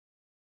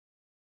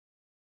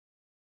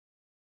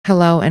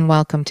Hello and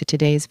welcome to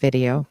today's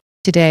video.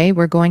 Today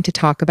we're going to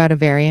talk about a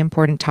very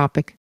important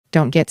topic.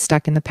 Don't get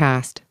stuck in the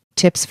past.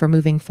 Tips for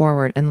moving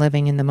forward and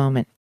living in the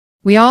moment.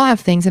 We all have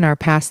things in our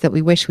past that we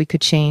wish we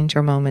could change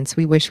or moments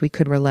we wish we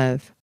could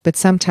relive. But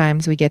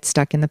sometimes we get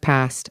stuck in the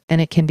past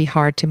and it can be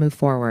hard to move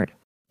forward.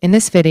 In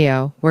this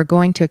video, we're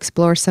going to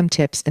explore some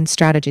tips and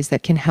strategies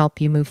that can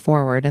help you move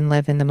forward and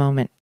live in the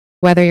moment.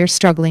 Whether you're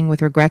struggling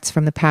with regrets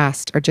from the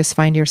past or just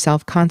find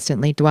yourself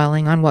constantly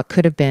dwelling on what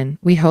could have been,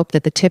 we hope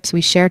that the tips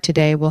we share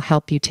today will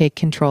help you take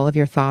control of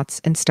your thoughts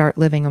and start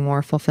living a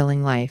more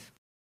fulfilling life.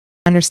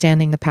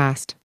 Understanding the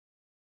past.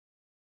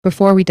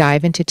 Before we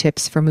dive into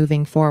tips for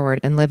moving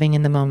forward and living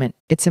in the moment,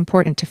 it's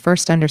important to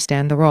first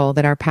understand the role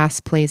that our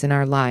past plays in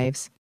our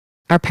lives.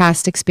 Our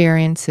past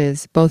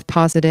experiences, both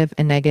positive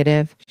and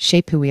negative,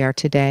 shape who we are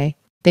today.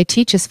 They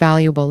teach us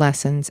valuable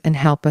lessons and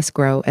help us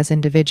grow as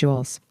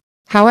individuals.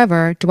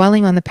 However,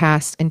 dwelling on the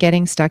past and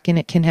getting stuck in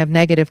it can have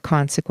negative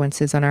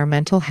consequences on our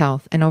mental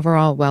health and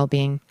overall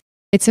well-being.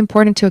 It's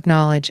important to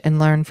acknowledge and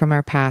learn from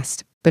our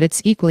past, but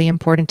it's equally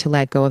important to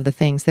let go of the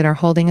things that are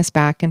holding us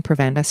back and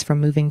prevent us from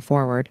moving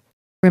forward.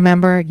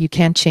 Remember, you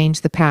can't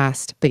change the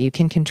past, but you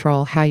can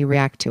control how you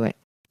react to it.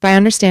 By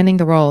understanding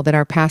the role that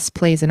our past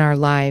plays in our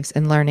lives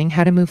and learning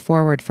how to move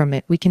forward from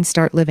it, we can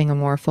start living a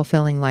more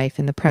fulfilling life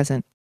in the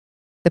present.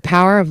 The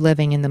power of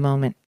living in the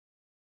moment.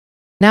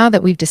 Now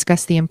that we've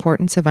discussed the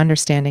importance of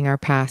understanding our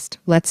past,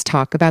 let's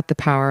talk about the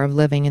power of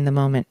living in the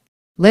moment.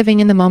 Living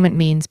in the moment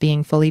means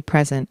being fully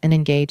present and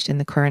engaged in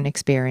the current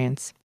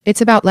experience. It's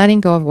about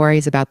letting go of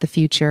worries about the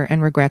future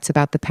and regrets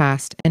about the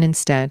past and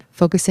instead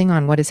focusing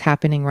on what is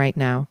happening right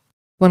now.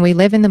 When we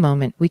live in the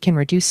moment, we can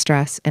reduce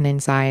stress and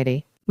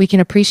anxiety. We can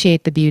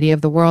appreciate the beauty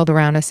of the world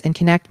around us and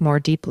connect more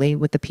deeply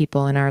with the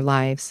people in our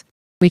lives.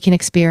 We can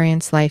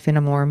experience life in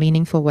a more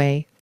meaningful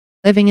way.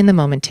 Living in the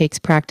moment takes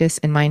practice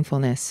and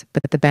mindfulness,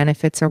 but the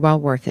benefits are well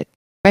worth it.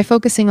 By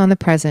focusing on the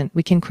present,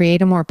 we can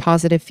create a more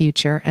positive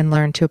future and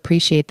learn to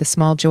appreciate the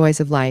small joys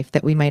of life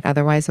that we might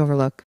otherwise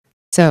overlook.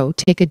 So,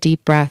 take a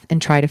deep breath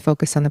and try to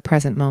focus on the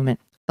present moment.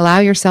 Allow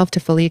yourself to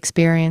fully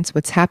experience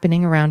what's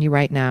happening around you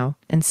right now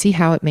and see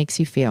how it makes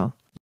you feel.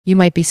 You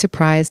might be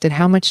surprised at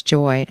how much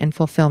joy and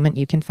fulfillment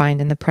you can find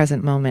in the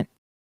present moment.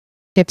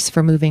 Tips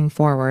for moving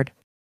forward.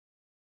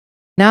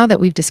 Now that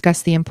we've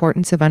discussed the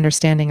importance of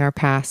understanding our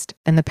past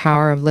and the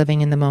power of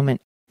living in the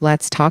moment,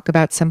 let's talk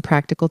about some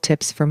practical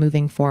tips for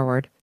moving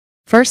forward.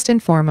 First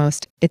and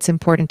foremost, it's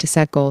important to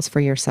set goals for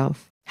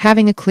yourself.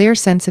 Having a clear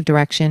sense of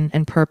direction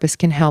and purpose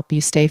can help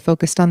you stay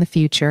focused on the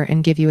future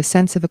and give you a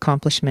sense of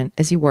accomplishment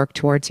as you work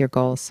towards your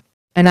goals.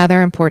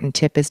 Another important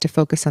tip is to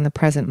focus on the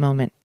present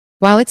moment.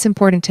 While it's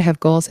important to have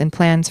goals and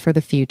plans for the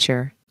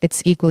future,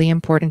 it's equally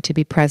important to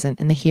be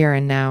present in the here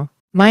and now.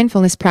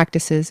 Mindfulness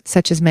practices,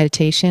 such as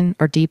meditation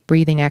or deep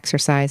breathing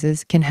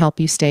exercises, can help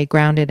you stay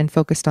grounded and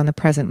focused on the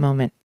present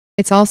moment.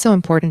 It's also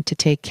important to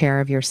take care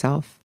of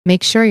yourself.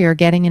 Make sure you're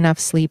getting enough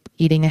sleep,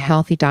 eating a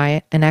healthy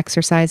diet, and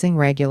exercising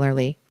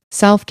regularly.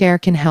 Self-care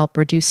can help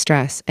reduce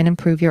stress and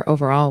improve your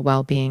overall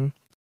well-being.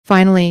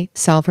 Finally,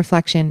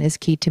 self-reflection is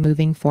key to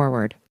moving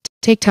forward.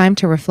 Take time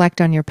to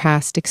reflect on your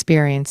past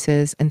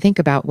experiences and think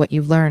about what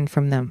you've learned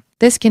from them.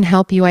 This can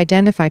help you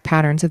identify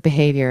patterns of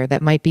behavior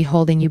that might be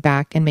holding you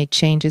back and make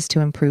changes to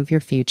improve your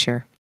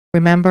future.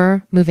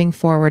 Remember, moving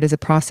forward is a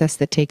process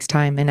that takes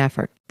time and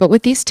effort. But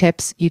with these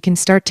tips, you can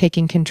start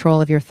taking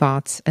control of your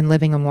thoughts and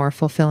living a more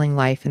fulfilling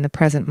life in the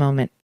present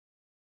moment.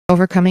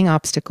 Overcoming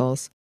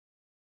obstacles.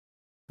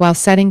 While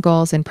setting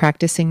goals and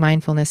practicing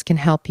mindfulness can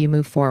help you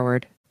move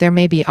forward, there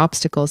may be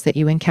obstacles that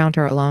you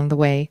encounter along the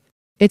way.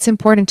 It's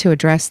important to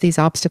address these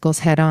obstacles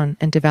head-on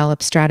and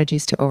develop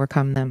strategies to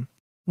overcome them.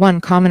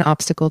 One common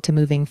obstacle to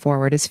moving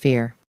forward is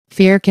fear.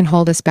 Fear can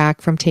hold us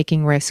back from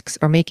taking risks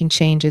or making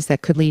changes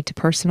that could lead to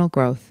personal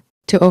growth.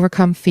 To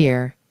overcome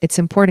fear, it's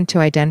important to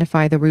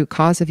identify the root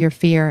cause of your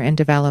fear and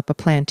develop a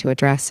plan to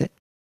address it.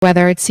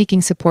 Whether it's seeking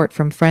support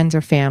from friends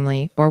or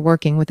family or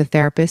working with a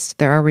therapist,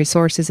 there are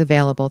resources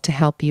available to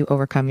help you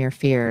overcome your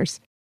fears.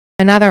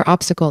 Another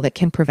obstacle that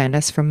can prevent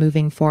us from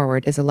moving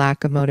forward is a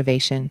lack of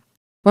motivation.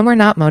 When we're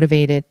not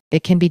motivated,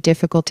 it can be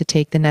difficult to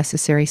take the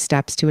necessary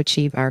steps to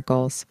achieve our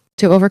goals.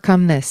 To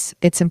overcome this,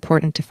 it's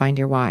important to find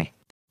your why.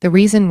 The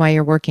reason why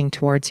you're working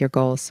towards your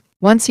goals.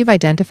 Once you've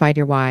identified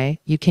your why,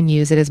 you can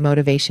use it as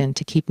motivation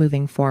to keep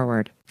moving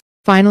forward.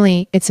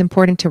 Finally, it's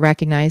important to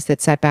recognize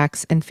that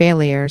setbacks and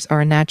failures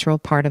are a natural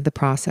part of the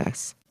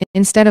process.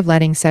 Instead of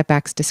letting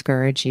setbacks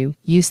discourage you,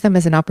 use them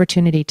as an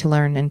opportunity to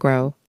learn and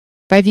grow.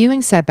 By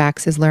viewing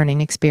setbacks as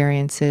learning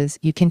experiences,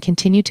 you can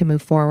continue to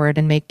move forward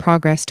and make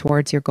progress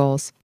towards your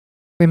goals.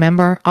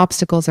 Remember,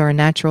 obstacles are a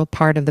natural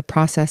part of the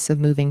process of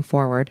moving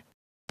forward.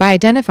 By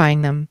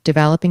identifying them,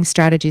 developing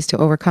strategies to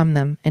overcome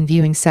them, and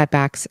viewing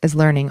setbacks as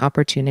learning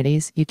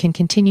opportunities, you can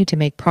continue to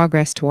make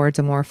progress towards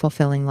a more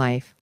fulfilling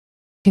life.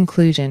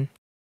 Conclusion.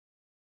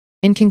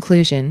 In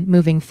conclusion,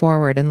 moving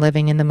forward and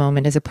living in the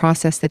moment is a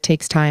process that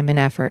takes time and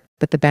effort,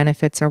 but the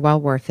benefits are well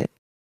worth it.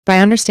 By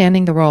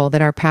understanding the role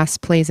that our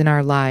past plays in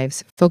our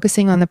lives,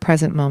 focusing on the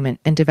present moment,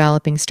 and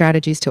developing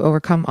strategies to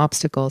overcome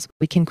obstacles,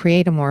 we can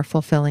create a more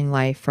fulfilling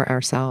life for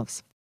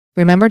ourselves.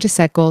 Remember to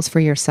set goals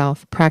for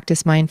yourself,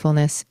 practice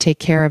mindfulness, take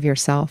care of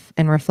yourself,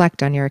 and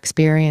reflect on your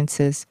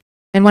experiences.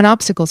 And when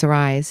obstacles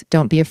arise,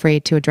 don't be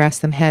afraid to address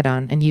them head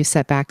on and use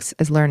setbacks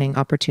as learning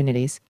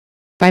opportunities.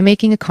 By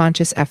making a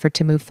conscious effort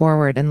to move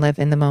forward and live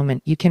in the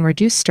moment, you can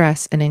reduce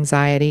stress and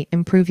anxiety,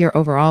 improve your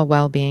overall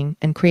well-being,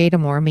 and create a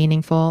more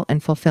meaningful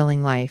and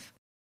fulfilling life.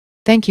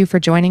 Thank you for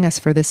joining us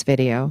for this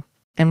video,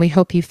 and we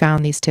hope you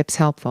found these tips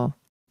helpful.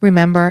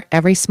 Remember,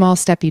 every small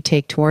step you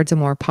take towards a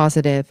more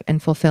positive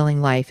and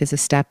fulfilling life is a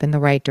step in the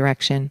right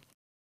direction.